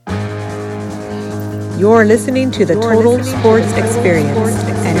You're listening to the Total Sports Experience.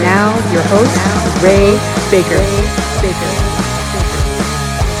 And now, your host, Ray Baker.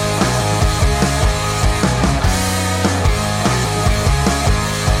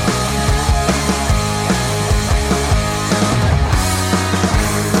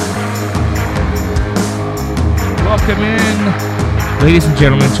 Welcome in, ladies and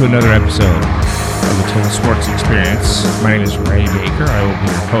gentlemen, to another episode of the Total Sports Experience. My name is Ray Baker. I will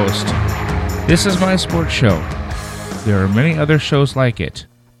be your host. This is my sports show. There are many other shows like it,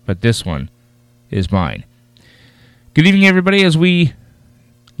 but this one is mine. Good evening, everybody, as we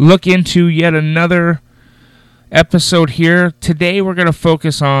look into yet another episode here. Today, we're going to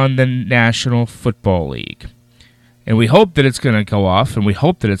focus on the National Football League. And we hope that it's going to go off, and we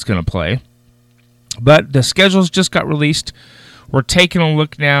hope that it's going to play. But the schedules just got released. We're taking a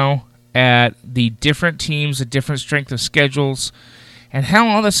look now at the different teams, the different strength of schedules, and how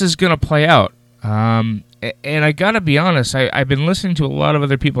all this is going to play out. And I got to be honest, I've been listening to a lot of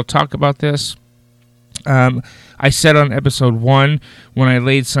other people talk about this. I said on episode 1, when I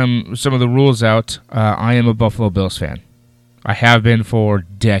laid some of the rules out, I am a Buffalo Bills fan. I have been for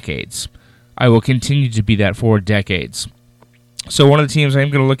decades. I will continue to be that for decades. So one of the teams I'm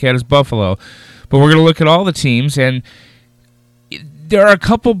going to look at is Buffalo. But we're going to look at all the teams, and there are a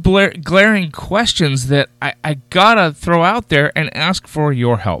couple glaring questions that I got to throw out there and ask for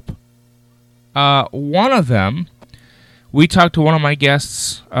your help. One of them, we talked to one of my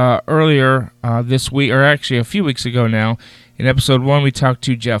guests earlier this week, or actually a few weeks ago now. In episode 1, we talked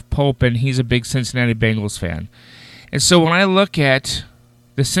to Jeff Pope, and he's a big Cincinnati Bengals fan. And so when I look at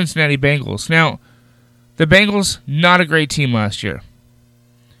the Cincinnati Bengals, now, the Bengals, not a great team last year.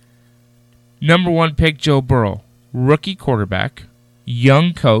 Number 1 pick, Joe Burrow, rookie quarterback,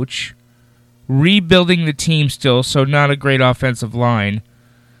 young coach, rebuilding the team still, so not a great offensive line.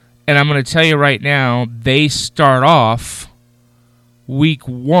 And I'm going to tell you right now, they start off week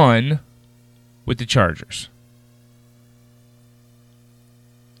 1 with the Chargers.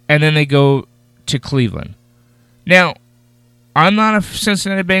 And then they go to Cleveland. Now, I'm not a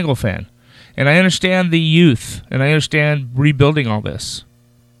Cincinnati Bengal fan, and I understand the youth, and I understand rebuilding all this.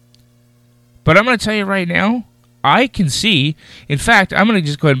 But I'm going to tell you right now, I can see, in fact, I'm going to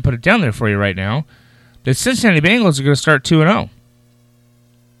just go ahead and put it down there for you right now, that Cincinnati Bengals are going to start 2-0.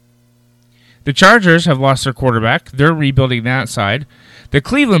 The Chargers have lost their quarterback. They're rebuilding that side. The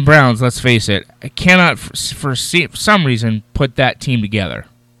Cleveland Browns, let's face it, cannot, for some reason, put that team together.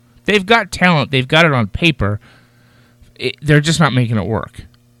 They've got talent. They've got it on paper. They're just not making it work.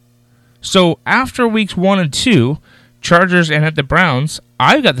 So after weeks 1 and 2, Chargers and at the Browns,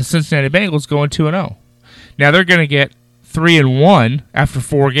 I've got the Cincinnati Bengals going 2-0. Now they're going to get 3-1 after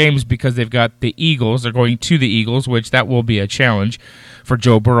 4 games because they've got the Eagles. They're going to the Eagles, which that will be a challenge for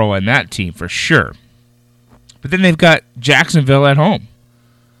Joe Burrow and that team for sure. But then they've got Jacksonville at home.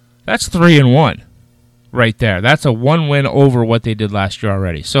 That's 3-1 right there. That's a 1 win over what they did last year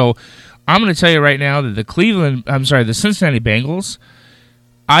already. So I'm going to tell you right now that the Cincinnati Bengals,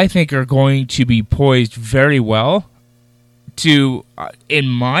 I think are going to be poised very well to, in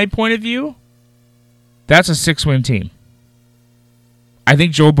my point of view, that's a 6-win team. I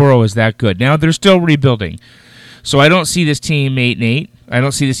think Joe Burrow is that good. Now, they're still rebuilding. So I don't see this team 8-8. I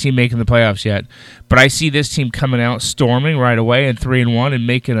don't see this team making the playoffs yet. But I see this team coming out storming right away and 3-1 and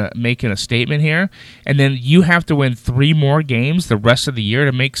making a statement here. And then you have to win 3 more games the rest of the year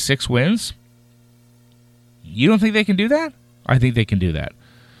to make 6 wins? You don't think they can do that? I think they can do that.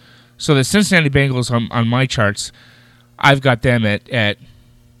 So the Cincinnati Bengals on my charts, I've got them at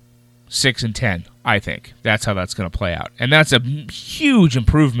 6-10, I think. That's how that's going to play out. And that's a huge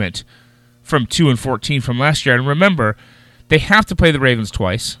improvement from 2-14 from last year. And remember, they have to play the Ravens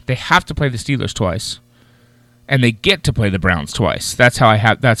twice. They have to play the Steelers twice. And they get to play the Browns twice. That's how I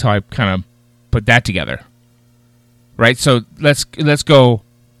kind of put that together. Right? So let's go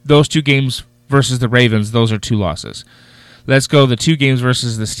those 2 games versus the Ravens. Those are 2 losses. Let's go the 2 games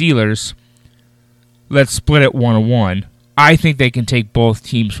versus the Steelers. Let's split it 1-1. I think they can take both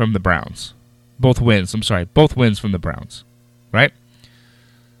teams from the Browns. Both wins from the Browns. Right?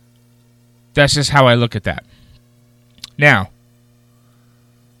 That's just how I look at that. Now,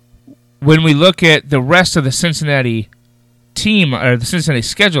 when we look at the rest of the Cincinnati team, or the Cincinnati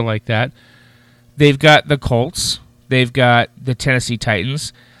schedule like that, they've got the Colts. They've got the Tennessee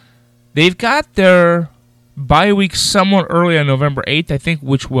Titans. They've got their bye week somewhat early on November 8th, I think,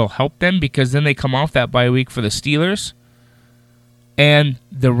 which will help them because then they come off that bye week for the Steelers and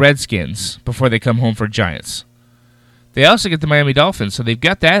the Redskins before they come home for Giants. They also get the Miami Dolphins, so they've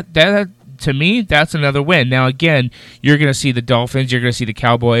got that. That to me, that's another win. Now, again, you're going to see the Dolphins, you're going to see the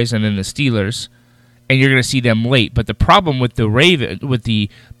Cowboys, and then the Steelers. and you're going to see them late. But the problem with the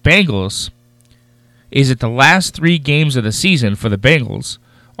Bengals is that the last 3 games of the season for the Bengals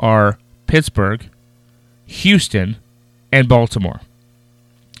are Pittsburgh, Houston, and Baltimore.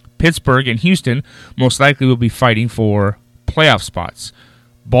 Pittsburgh and Houston most likely will be fighting for playoff spots.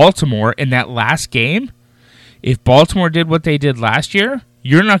 Baltimore, in that last game, if Baltimore did what they did last year,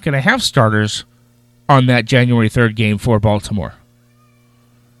 you're not going to have starters on that January 3rd game for Baltimore.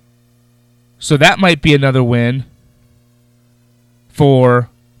 So that might be another win for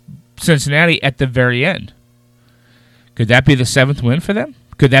Cincinnati at the very end. Could that be the 7th win for them?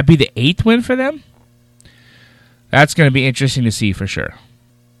 Could that be the 8th win for them? That's going to be interesting to see for sure.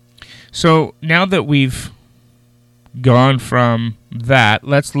 So now that we've gone from that,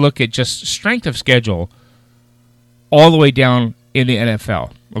 let's look at just strength of schedule all the way down in the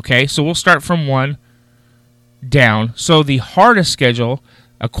NFL. Okay, so we'll start from 1 down. So the hardest schedule,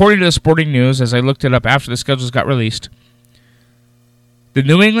 according to the Sporting News, as I looked it up after the schedules got released, the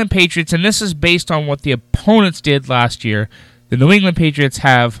New England Patriots, and this is based on what the opponents did last year, the New England Patriots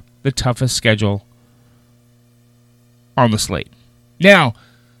have the toughest schedule on the slate. Now,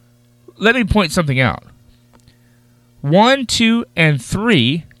 let me point something out. 1, 2, and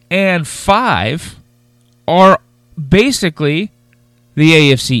 3, and 5 are basically the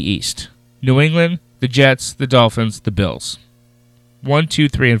AFC East. New England, the Jets, the Dolphins, the Bills. 1, 2,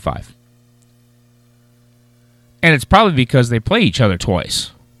 3, and 5. And it's probably because they play each other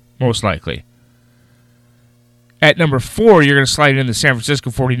twice, most likely. At number 4, you're going to slide in the San Francisco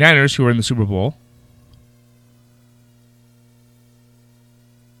 49ers, who are in the Super Bowl.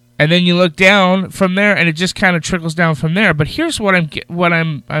 And then you look down from there, and it just kind of trickles down from there. But here's what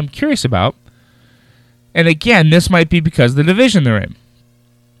I'm curious about. And again, this might be because of the division they're in.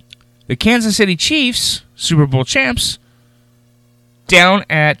 The Kansas City Chiefs, Super Bowl champs, down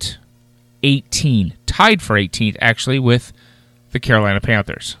at 18. Tied for 18th, actually, with the Carolina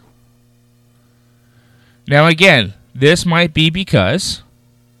Panthers. Now, again, this might be because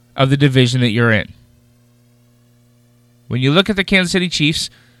of the division that you're in. When you look at the Kansas City Chiefs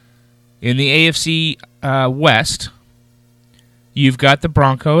in the AFC West, you've got the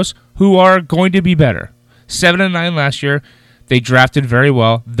Broncos, who are going to be better. 7-9 last year. They drafted very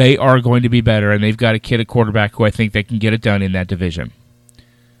well. They are going to be better, and they've got a kid at quarterback who I think they can get it done in that division.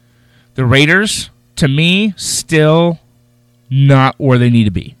 The Raiders, to me, still not where they need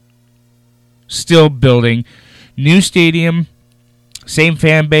to be. Still building. New stadium, same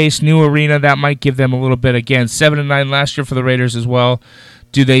fan base, new arena. That might give them a little bit. Again, 7-9 last year for the Raiders as well.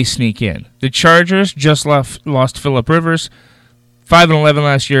 Do they sneak in? The Chargers just lost Phillip Rivers. 5-11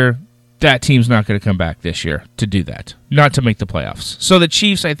 last year. That team's not going to come back this year to do that. Not to make the playoffs. So the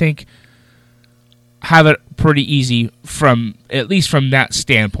Chiefs, I think, have it pretty easy at least from that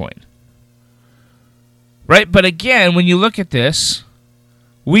standpoint. Right? But again, when you look at this,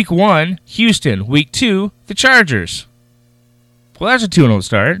 week 1, Houston. Week 2, the Chargers. Well, that's a 2-0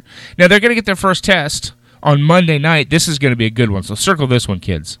 start. Now, they're going to get their first test on Monday night. This is going to be a good one. So circle this one,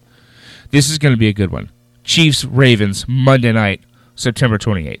 kids. This is going to be a good one. Chiefs-Ravens, Monday night, September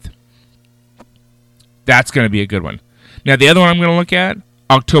 28th. That's going to be a good one. Now, the other one I'm going to look at,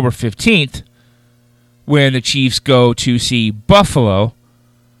 October 15th, when the Chiefs go to see Buffalo,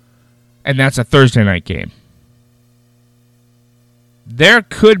 and that's a Thursday night game. There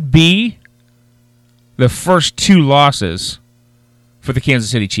could be the first 2 losses for the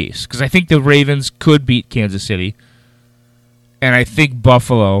Kansas City Chiefs, because I think the Ravens could beat Kansas City, and I think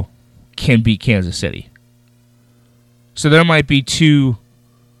Buffalo can beat Kansas City. So there might be 2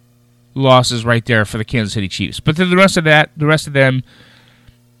 losses right there for the Kansas City Chiefs. But then the rest of them,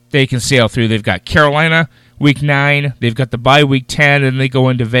 they can sail through. They've got Carolina week 9, they've got the bye week 10, and they go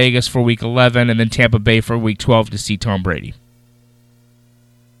into Vegas for week 11, and then Tampa Bay for week 12 to see Tom Brady.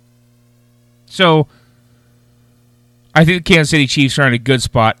 So I think the Kansas City Chiefs are in a good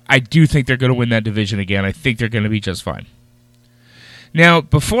spot. I do think they're going to win that division again. I think they're going to be just fine. Now,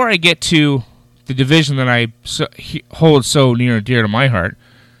 before I get to the division that I hold so near and dear to my heart,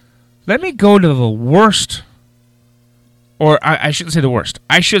 let me go to the worst, or I shouldn't say the worst.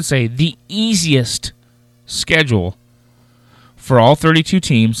 I should say the easiest schedule for all 32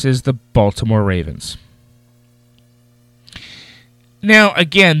 teams is the Baltimore Ravens. Now,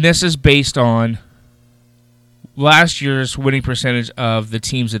 again, this is based on last year's winning percentage of the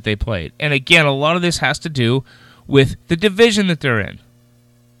teams that they played. And again, a lot of this has to do with the division that they're in.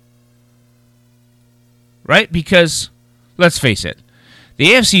 Right? Because, let's face it,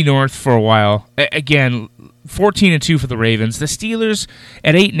 the AFC North for a while, again, 14-2 for the Ravens. The Steelers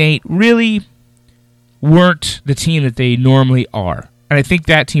at 8-8 really weren't the team that they normally are. And I think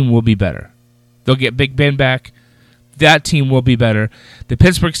that team will be better. They'll get Big Ben back. That team will be better. The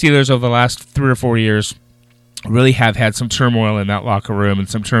Pittsburgh Steelers over the last 3 or 4 years really have had some turmoil in that locker room and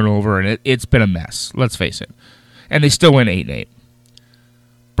some turnover, and it's been a mess. Let's face it. And they still win 8-8.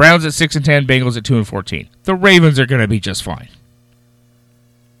 Browns at 6-10, Bengals at 2-14. The Ravens are going to be just fine.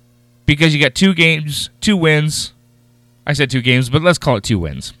 Because you got 2 games, 2 wins. I said 2 games, but let's call it 2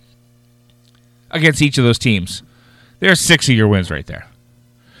 wins. Against each of those teams. There's 6 of your wins right there.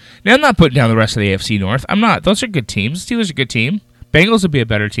 Now, I'm not putting down the rest of the AFC North. I'm not. Those are good teams. Steelers are a good team. Bengals will be a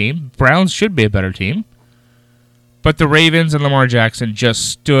better team. Browns should be a better team. But the Ravens and Lamar Jackson just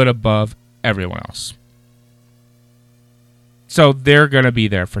stood above everyone else. So they're going to be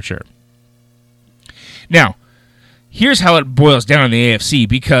there for sure. Now, here's how it boils down in the AFC,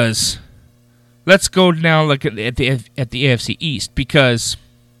 because let's go now look at the AFC East, because,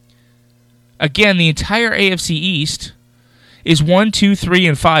 again, the entire AFC East is 1, 2, 3,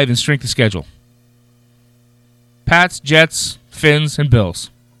 and 5 in strength of schedule. Pats, Jets, Finns, and Bills.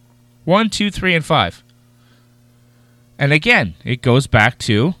 1, 2, 3, and 5. And again, it goes back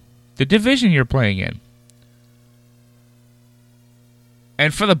to the division you're playing in.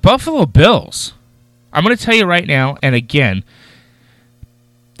 And for the Buffalo Bills, I'm going to tell you right now, and again,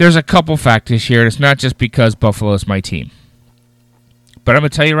 there's a couple factors here. It's not just because Buffalo is my team. But I'm going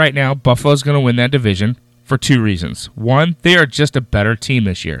to tell you right now, Buffalo's going to win that division for 2 reasons. One, they are just a better team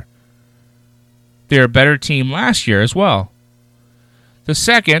this year. They're a better team last year as well. The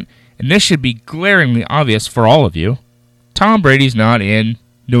second, and this should be glaringly obvious for all of you, Tom Brady's not in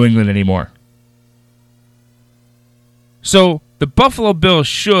New England anymore. So the Buffalo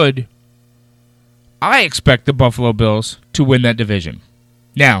Bills I expect the Buffalo Bills to win that division.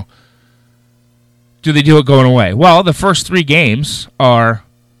 Now, do they do it going away? Well, the first 3 games are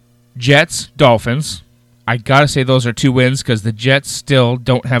Jets, Dolphins. I got to say those are 2 wins because the Jets still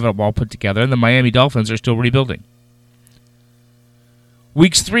don't have it all put together, and the Miami Dolphins are still rebuilding.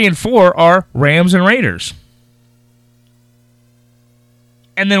 Weeks 3 and 4 are Rams and Raiders.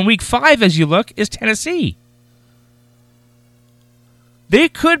 And then week 5, as you look, is Tennessee. They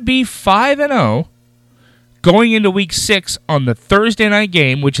could be 5-0 going into week 6 on the Thursday night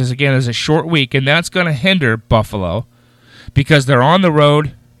game, which is, again, is a short week, and that's going to hinder Buffalo because they're on the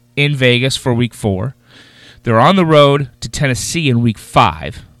road in Vegas for week 4. They're on the road to Tennessee in week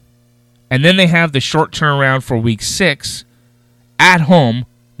 5. And then they have the short turnaround for week 6 at home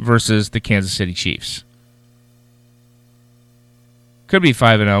versus the Kansas City Chiefs. Could be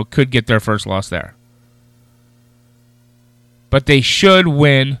 5-0, could get their first loss there. But they should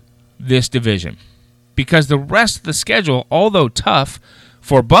win this division because the rest of the schedule, although tough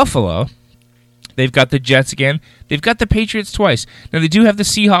for Buffalo, they've got the Jets again. They've got the Patriots twice. Now, they do have the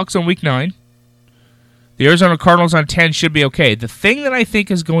Seahawks on week 9. The Arizona Cardinals on 10 should be okay. The thing that I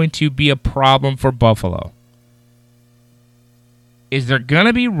think is going to be a problem for Buffalo is they're going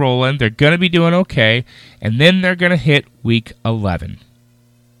to be rolling, they're going to be doing okay, and then they're going to hit week 11,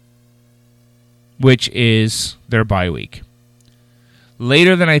 which is their bye week.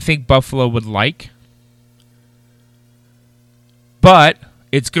 Later than I think Buffalo would like, but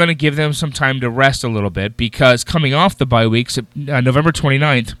it's going to give them some time to rest a little bit because coming off the bye weeks, November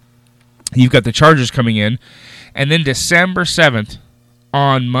 29th, you've got the Chargers coming in, and then December 7th,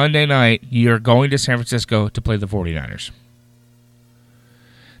 on Monday night, you're going to San Francisco to play the 49ers.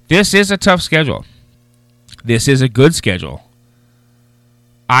 This is a tough schedule. This is a good schedule.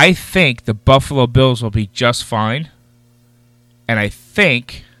 I think the Buffalo Bills will be just fine, and I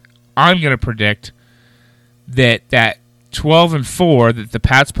think I'm going to predict that 12-4 that the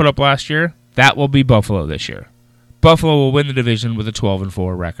Pats put up last year, that will be Buffalo this year. Buffalo will win the division with a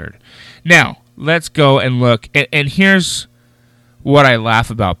 12-4 record. Now, let's go and look. And here's what I laugh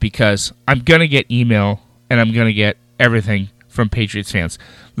about because I'm going to get email and I'm going to get everything from Patriots fans.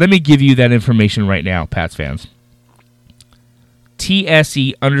 Let me give you that information right now, Pats fans.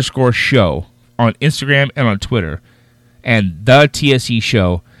 TSE_show on Instagram and on Twitter, and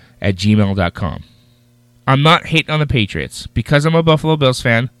TheTSEShow at gmail.com. I'm not hating on the Patriots because I'm a Buffalo Bills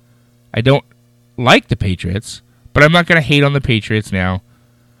fan. I don't like the Patriots, but I'm not going to hate on the Patriots now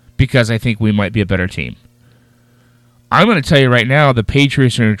because I think we might be a better team. I'm going to tell you right now, the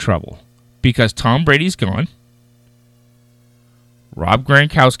Patriots are in trouble because Tom Brady's gone. Rob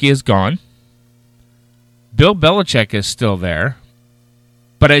Gronkowski is gone. Bill Belichick is still there.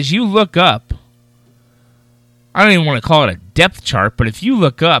 But as you look up, I don't even want to call it a depth chart, but if you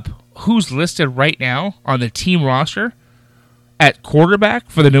look up who's listed right now on the team roster at quarterback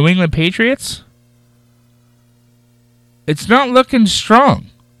for the New England Patriots, it's not looking strong.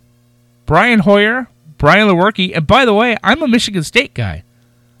 Brian Hoyer, Brian Lewerke, and by the way, I'm a Michigan State guy.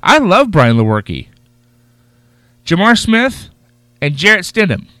 I love Brian Lewerke, Jamar Smith, and Jarrett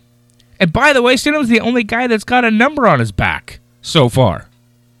Stidham. And by the way, Stidham's the only guy that's got a number on his back so far.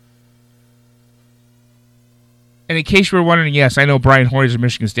 And in case you were wondering, yes, I know Brian Hoyer's a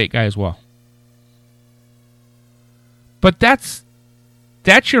Michigan State guy as well. But that's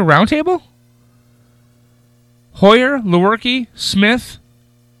your roundtable? Hoyer, Lewerke, Smith,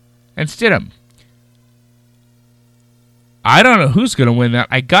 and Stidham. I don't know who's going to win that.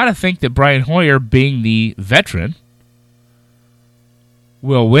 I got to think that Brian Hoyer, being the veteran,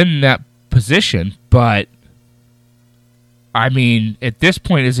 will win that position. But, I mean, at this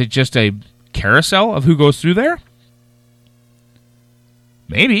point, is it just a carousel of who goes through there?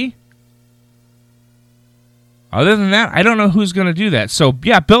 Maybe. Other than that, I don't know who's going to do that. So,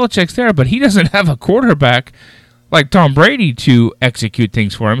 yeah, Belichick's there, but he doesn't have a quarterback like Tom Brady to execute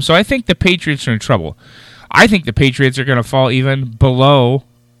things for him. So I think the Patriots are in trouble. I think the Patriots are going to fall even below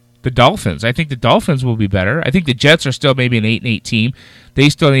the Dolphins. I think the Dolphins will be better. I think the Jets are still maybe an 8-8 team. They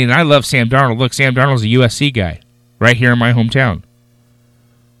still need, and I love Sam Darnold. Look, Sam Darnold's a USC guy right here in my hometown.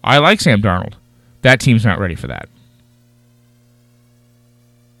 I like Sam Darnold. That team's not ready for that.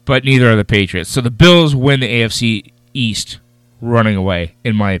 But neither are the Patriots. So the Bills win the AFC East running away,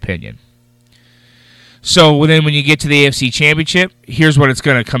 in my opinion. So then when you get to the AFC Championship, here's what it's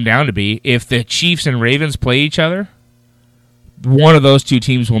going to come down to be. If the Chiefs and Ravens play each other, one of those two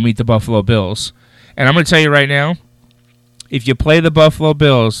teams will meet the Buffalo Bills. And I'm going to tell you right now, if you play the Buffalo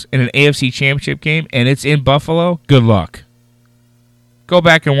Bills in an AFC Championship game and it's in Buffalo, good luck. Go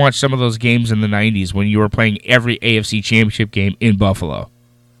back and watch some of those games in the 90s when you were playing every AFC Championship game in Buffalo.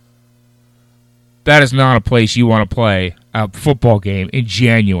 That is not a place you want to play a football game in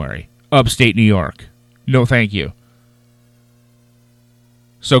January, upstate New York. No, thank you.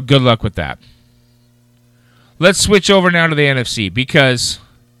 So good luck with that. Let's switch over now to the NFC, because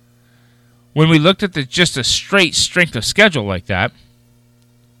when we looked at just a straight strength of schedule like that,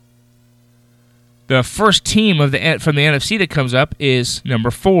 the first team from the NFC that comes up is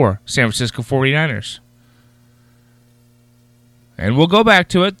number 4, San Francisco 49ers. And we'll go back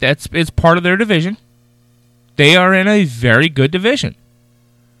to it. It's part of their division. They are in a very good division.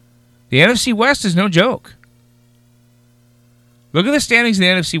 The NFC West is no joke. Look at the standings in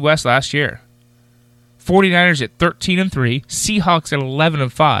the NFC West last year. 49ers at 13-3, Seahawks at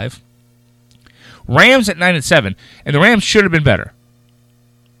 11-5, Rams at 9-7, and the Rams should have been better.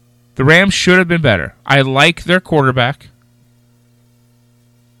 The Rams should have been better. I like their quarterback.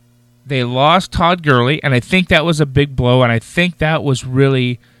 They lost Todd Gurley, and I think that was a big blow, and I think that was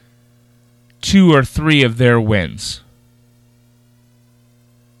really 2 or 3 of their wins.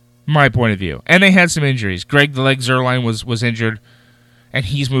 My point of view. And they had some injuries. Greg the Leg Zuerlein was injured, and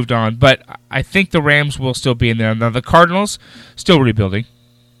he's moved on. But I think the Rams will still be in there. Now, the Cardinals, still rebuilding.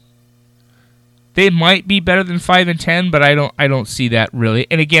 They might be better than 5-10, but I don't see that really.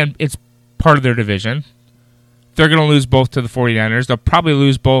 And again, it's part of their division. They're going to lose both to the 49ers. They'll probably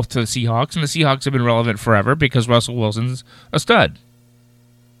lose both to the Seahawks, and the Seahawks have been relevant forever because Russell Wilson's a stud.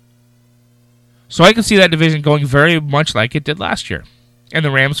 So I can see that division going very much like it did last year. And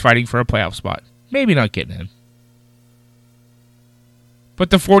the Rams fighting for a playoff spot. Maybe not getting in. But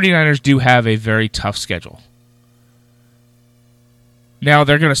the 49ers do have a very tough schedule. Now,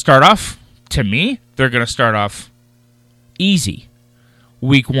 they're going to start off, to me, they're going to start off easy.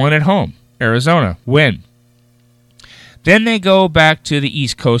 Week 1 at home, Arizona, win. Then they go back to the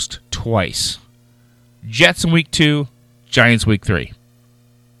East Coast twice. Jets in Week 2, Giants Week 3.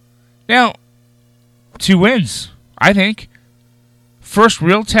 Now, 2 wins, I think. First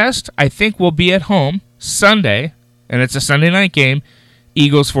real test, I think, will be at home Sunday, and it's a Sunday night game,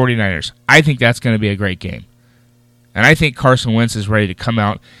 Eagles 49ers. I think that's going to be a great game. And I think Carson Wentz is ready to come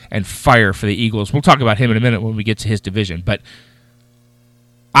out and fire for the Eagles. We'll talk about him in a minute when we get to his division. But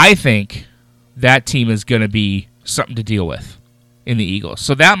I think that team is going to be something to deal with in the Eagles.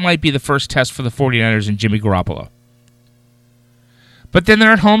 So that might be the first test for the 49ers and Jimmy Garoppolo. But then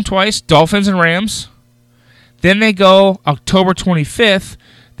they're at home twice, Dolphins and Rams. Then they go October 25th,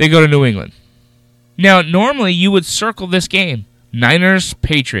 they go to New England. Now, normally you would circle this game. Niners,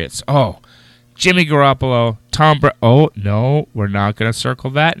 Patriots. Oh, Jimmy Garoppolo, Tom Brady. Oh, no, we're not going to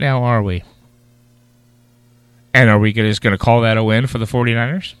circle that now, are we? And are we just going to call that a win for the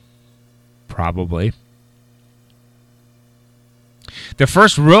 49ers? Probably. The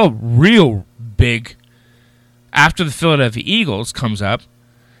first real big, after the Philadelphia Eagles comes up,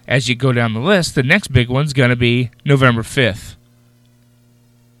 as you go down the list, the next big one's going to be November 5th.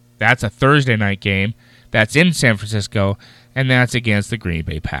 That's a Thursday night game. That's in San Francisco, and that's against the Green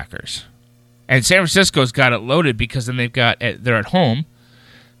Bay Packers. And San Francisco's got it loaded because then they're at home.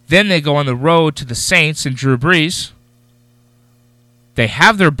 Then they go on the road to the Saints and Drew Brees. They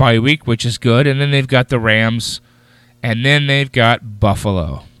have their bye week, which is good, and then they've got the Rams, and then they've got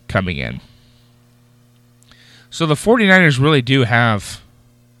Buffalo coming in. So the 49ers really do have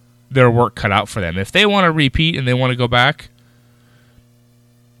their work cut out for them. If they want to repeat and they want to go back,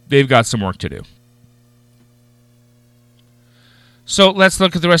 they've got some work to do. So let's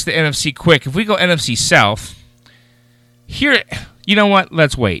look at the rest of the NFC quick. If we go NFC South, here, you know what?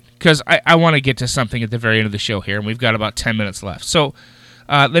 Let's wait, because I want to get to something at the very end of the show here, and we've got about 10 minutes left. So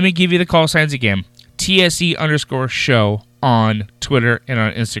let me give you the call signs again. TSE_show on Twitter and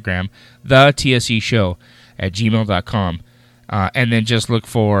on Instagram. TheTSEShow at gmail.com. And then just look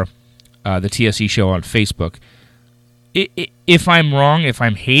for the TSE Show on Facebook. If I'm wrong, if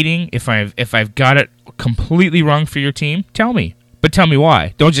I'm hating, if I've got it completely wrong for your team, tell me. But tell me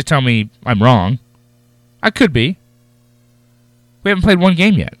why. Don't just tell me I'm wrong. I could be. We haven't played one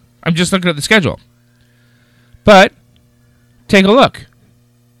game yet. I'm just looking at the schedule. But take a look.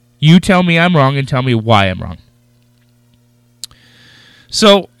 You tell me I'm wrong and tell me why I'm wrong.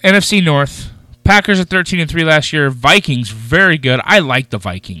 So, NFC North. Packers at 13-3 last year. Vikings, very good. I like the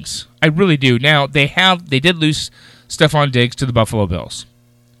Vikings. I really do. Now, they did lose Stephon Diggs to the Buffalo Bills.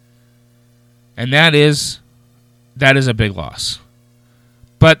 And that is a big loss.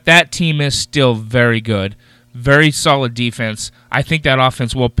 But that team is still very good. Very solid defense. I think that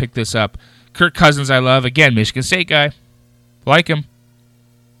offense will pick this up. Kirk Cousins, I love. Again, Michigan State guy. Like him.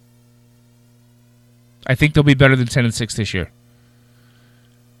 I think they'll be better than 10-6 this year.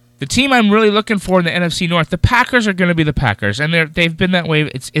 The team I'm really looking for in the NFC North, the Packers are going to be the Packers, and they've been that way.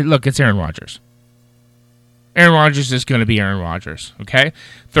 Look, it's Aaron Rodgers. Aaron Rodgers is going to be Aaron Rodgers, okay?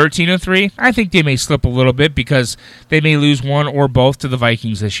 13-3, I think they may slip a little bit because they may lose one or both to the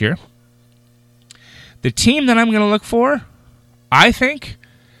Vikings this year. The team that I'm going to look for, I think,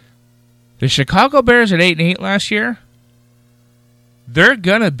 the Chicago Bears at 8-8 last year, they're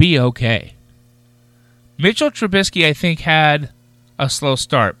going to be okay. Mitchell Trubisky, I think, had a slow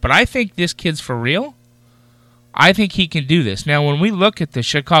start, but I think this kid's for real. I think he can do this. Now, when we look at the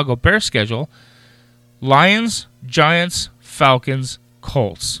Chicago Bears schedule, Lions, Giants, Falcons,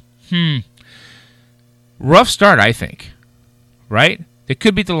 Colts. Rough start, I think. Right? They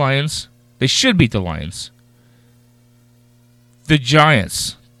could beat the Lions. They should beat the Lions. The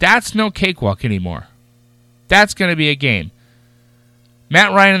Giants. That's no cakewalk anymore. That's going to be a game.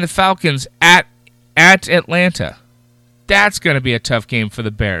 Matt Ryan and the Falcons at Atlanta. That's going to be a tough game for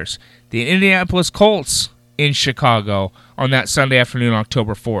the Bears. The Indianapolis Colts in Chicago on that Sunday afternoon,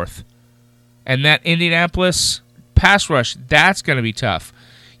 October 4th. And that Indianapolis pass rush, that's going to be tough.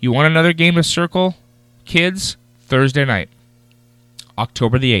 You want another game to circle, kids? Thursday night,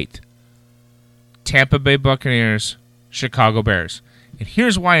 October the 8th. Tampa Bay Buccaneers, Chicago Bears. And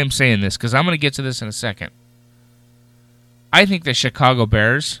here's why I'm saying this, because I'm going to get to this in a second. I think the Chicago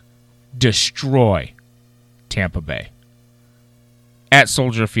Bears destroy Tampa Bay at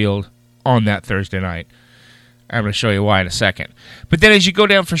Soldier Field on that Thursday night. I'm going to show you why in a second. But then as you go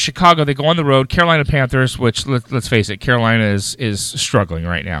down for Chicago, they go on the road. Carolina Panthers, which, let's face it, Carolina is struggling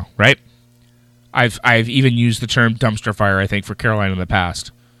right now, right? I've even used the term dumpster fire, I think, for Carolina in the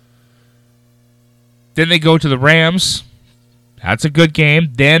past. Then they go to the Rams. That's a good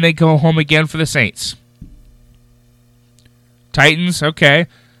game. Then they go home again for the Saints. Titans, okay.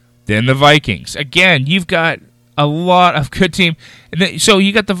 Then the Vikings. Again, you've got a lot of good team. And then, so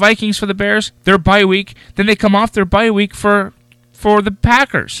you got the Vikings for the Bears, their bye week. Then they come off their bye week for the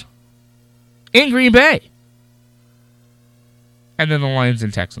Packers in Green Bay. And then the Lions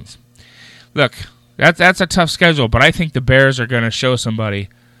and Texans. Look, that's a tough schedule, but I think the Bears are going to show somebody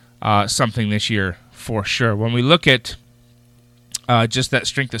something this year for sure. When we look at just that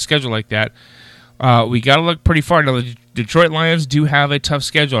strength of schedule like that, we got to look pretty far. Now, the Detroit Lions do have a tough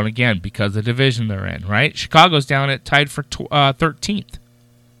schedule, and again, because of the division they're in, right? Chicago's down at tied for 13th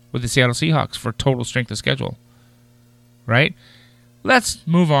with the Seattle Seahawks for total strength of schedule, right? Let's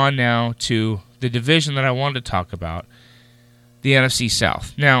move on now to the division that I wanted to talk about, the NFC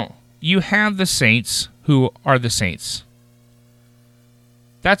South. Now, you have the Saints, who are the Saints.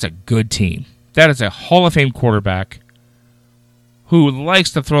 That's a good team. That is a Hall of Fame quarterback who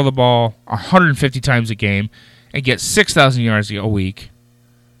likes to throw the ball 150 times a game and get 6,000 yards a week.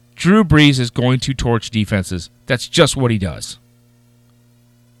 Drew Brees is going to torch defenses. That's just what he does.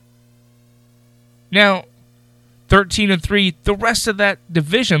 Now, 13-3, the rest of that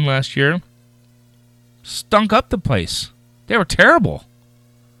division last year stunk up the place. They were terrible.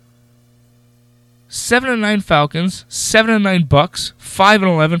 7-9 Falcons, 7-9 Bucks,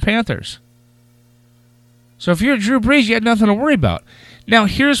 5-11 Panthers. So if you're Drew Brees, you had nothing to worry about. Now,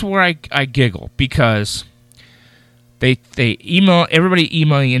 here's where I giggle, because they email, everybody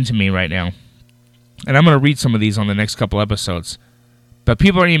emailing into me right now, and I'm going to read some of these on the next couple episodes, but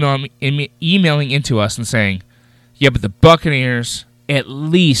people are emailing into us and saying, yeah, but the Buccaneers, at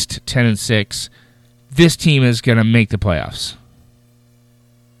least 10-6, this team is going to make the playoffs.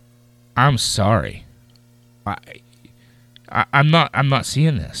 I'm sorry. I'm not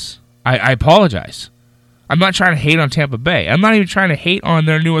seeing this. I apologize. I'm not trying to hate on Tampa Bay. I'm not even trying to hate on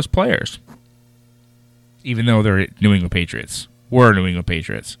their newest players, even though they're New England Patriots. We're New England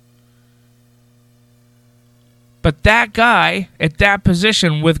Patriots. But that guy at that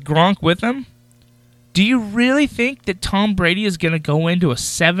position with Gronk with him, do you really think that Tom Brady is going to go into a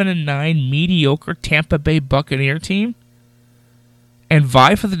 7-9 mediocre Tampa Bay Buccaneer team and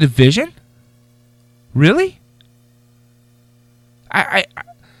vie for the division? Really? I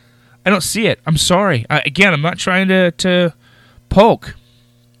don't see it. I'm sorry. Again, I'm not trying to poke,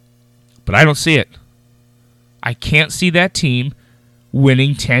 but I don't see it. I can't see that team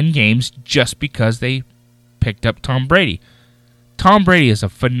winning 10 games just because they picked up Tom Brady. Tom Brady is a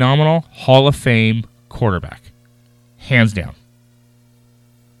phenomenal Hall of Fame quarterback, hands down.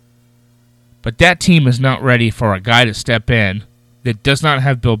 But that team is not ready for a guy to step in that does not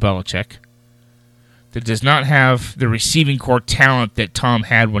have Bill Belichick, that does not have the receiving core talent that Tom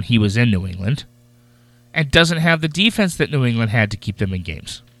had when he was in New England, and doesn't have the defense that New England had to keep them in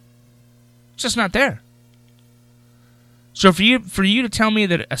games. It's just not there. So for you to tell me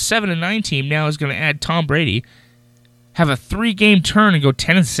that a 7-9 team now is going to add Tom Brady, have a 3-game turn and go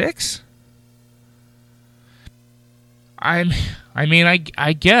 10-6?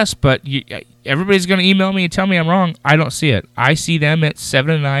 I guess, but everybody's going to email me and tell me I'm wrong. I don't see it. I see them at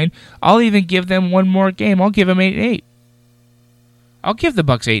 7-9. I'll even give them one more game. I'll give them 8-8. I'll give the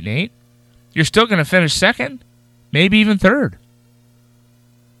Bucs 8-8. You're still going to finish second, maybe even third.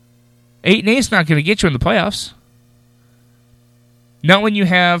 8-8 is not going to get you in the playoffs. Not when you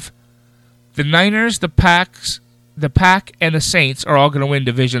have the Niners, the Pack, and the Saints are all going to win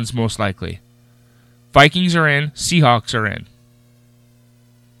divisions most likely. Vikings are in. Seahawks are in.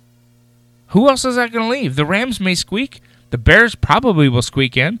 Who else is that going to leave? The Rams may squeak. The Bears probably will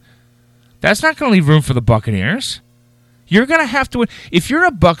squeak in. That's not going to leave room for the Buccaneers. You're going to have to win. If you're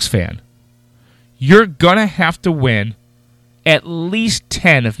a Bucs fan, you're going to have to win at least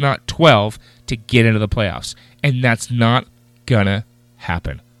 10, if not 12, to get into the playoffs. And that's not going to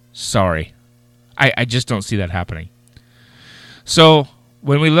happen. Sorry. I just don't see that happening. So,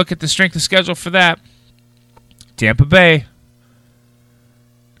 when we look at the strength of schedule for that, Tampa Bay,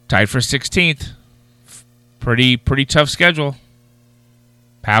 tied for 16th. Pretty tough schedule.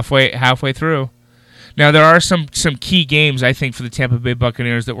 Halfway through. Now, there are some key games, I think, for the Tampa Bay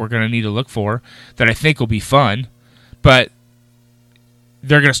Buccaneers that we're going to need to look for that I think will be fun. But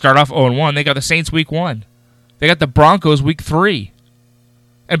they're going to start off 0-1. They got the Saints week 1. They got the Broncos week 3.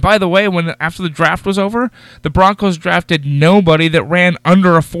 And by the way, after the draft was over, the Broncos drafted nobody that ran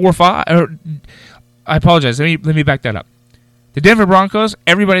under a 4.5. I apologize. Let me back that up. The Denver Broncos,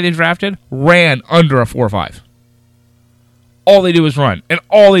 everybody they drafted ran under a 4.5. All they do is run, and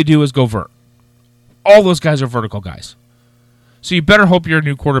all they do is go vert. All those guys are vertical guys. So you better hope your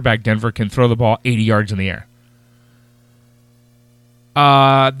new quarterback, Denver, can throw the ball 80 yards in the air.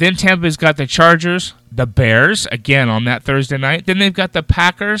 Then Tampa's got the Chargers, the Bears, again on that Thursday night. Then they've got the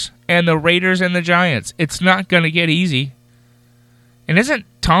Packers and the Raiders and the Giants. It's not going to get easy. And isn't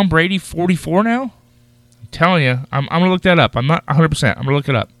Tom Brady 44 now? I'm telling you, I'm going to look that up. I'm not 100%. I'm going to look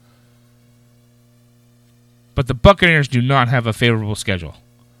it up. But the Buccaneers do not have a favorable schedule.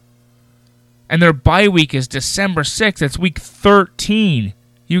 And their bye week is December 6th. That's week 13.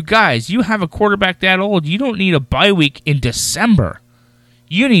 You guys, you have a quarterback that old. You don't need a bye week in December.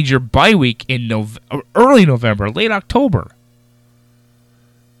 You need your bye week in early November, late October.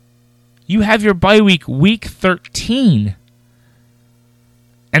 You have your bye week 13.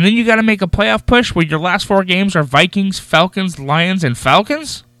 And then you got to make a playoff push where your last 4 games are Vikings, Falcons, Lions, and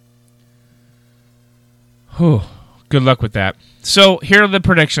Falcons? Whew. Good luck with that. So here are the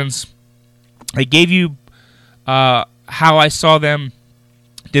predictions. I gave you how I saw them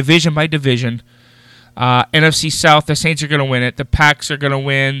division by division. NFC South, the Saints are going to win it. The Packs are going to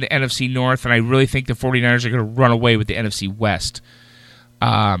win the NFC North, and I really think the 49ers are going to run away with the NFC West.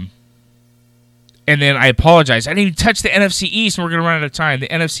 And then I apologize. I didn't even touch the NFC East, and we're going to run out of time. The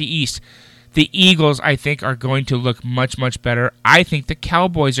NFC East, the Eagles, I think, are going to look much, much better. I think the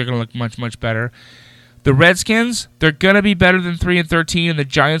Cowboys are going to look much, much better. The Redskins, they're going to be better than 3-13, and the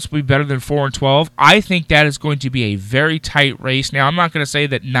Giants will be better than 4-12. I think that is going to be a very tight race. Now, I'm not going to say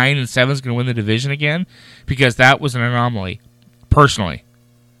that 9-7 is going to win the division again, because that was an anomaly. personally.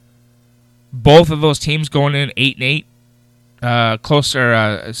 Both of those teams going in 8-8, closer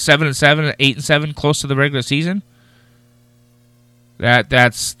 7-7, 8-7, close to the regular season.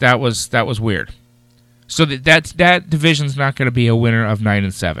 That was weird. So that division's not going to be a winner of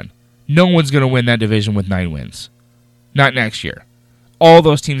 9-7. No one's going to win that division with 9 wins. Not next year. All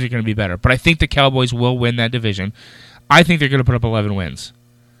those teams are going to be better. But I think the Cowboys will win that division. I think they're going to put up 11 wins.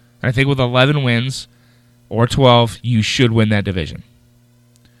 And I think with 11 wins or 12, you should win that division.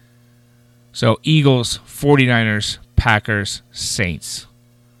 So Eagles, 49ers, Packers, Saints.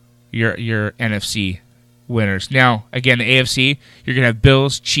 Your NFC winners. Now, again, the AFC, you're going to have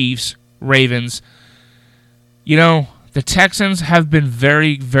Bills, Chiefs, Ravens. You know, the Texans have been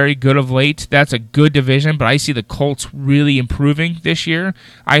very, very good of late. That's a good division, but I see the Colts really improving this year.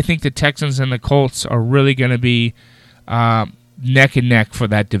 I think the Texans and the Colts are really going to be neck and neck for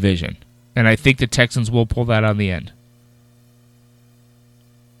that division. And I think the Texans will pull that on the end.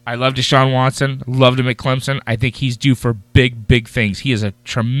 I love Deshaun Watson. Loved him at Clemson. I think he's due for big, big things. He is a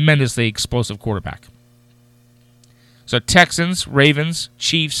tremendously explosive quarterback. So Texans, Ravens,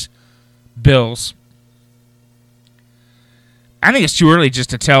 Chiefs, Bills. I think it's too early just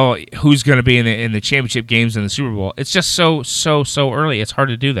to tell who's going to be in the championship games in the Super Bowl. It's just so early. It's hard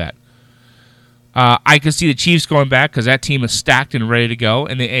to do that. I could see the Chiefs going back because that team is stacked and ready to go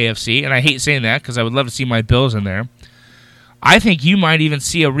in the AFC. And I hate saying that because I would love to see my Bills in there. I think you might even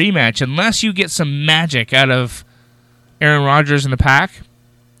see a rematch unless you get some magic out of Aaron Rodgers and the Pack.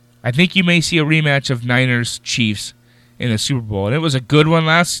 I think you may see a rematch of Niners-Chiefs in the Super Bowl. And it was a good one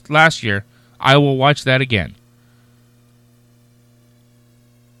last year. I will watch that again.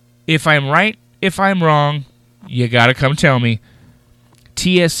 If I'm right, if I'm wrong, you got to come tell me.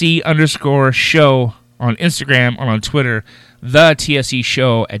 TSE_show on Instagram or on Twitter.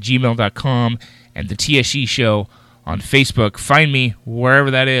 TheTSEShow at gmail.com and the TSE Show on Facebook. Find me wherever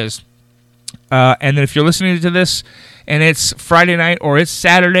that is. And then if you're listening to this and it's Friday night or it's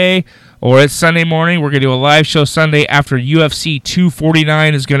Saturday or it's Sunday morning, we're going to do a live show Sunday after UFC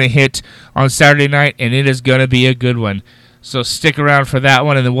 249 is going to hit on Saturday night, and it is going to be a good one. So stick around for that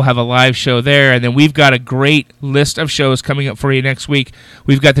one, and then we'll have a live show there. And then we've got a great list of shows coming up for you next week.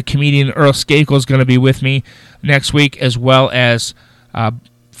 We've got the comedian Earl Skakel is going to be with me next week, as well as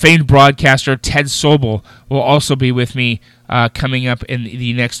famed broadcaster Ted Sobel will also be with me coming up in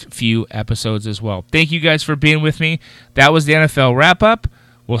the next few episodes as well. Thank you guys for being with me. That was the NFL wrap-up.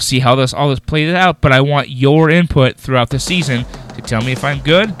 We'll see how all this plays out, but I want your input throughout the season to tell me if I'm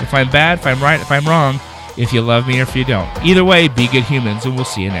good, if I'm bad, if I'm right, if I'm wrong, if you love me or if you don't. Either way, be good humans, and we'll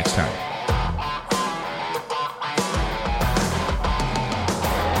see you next time.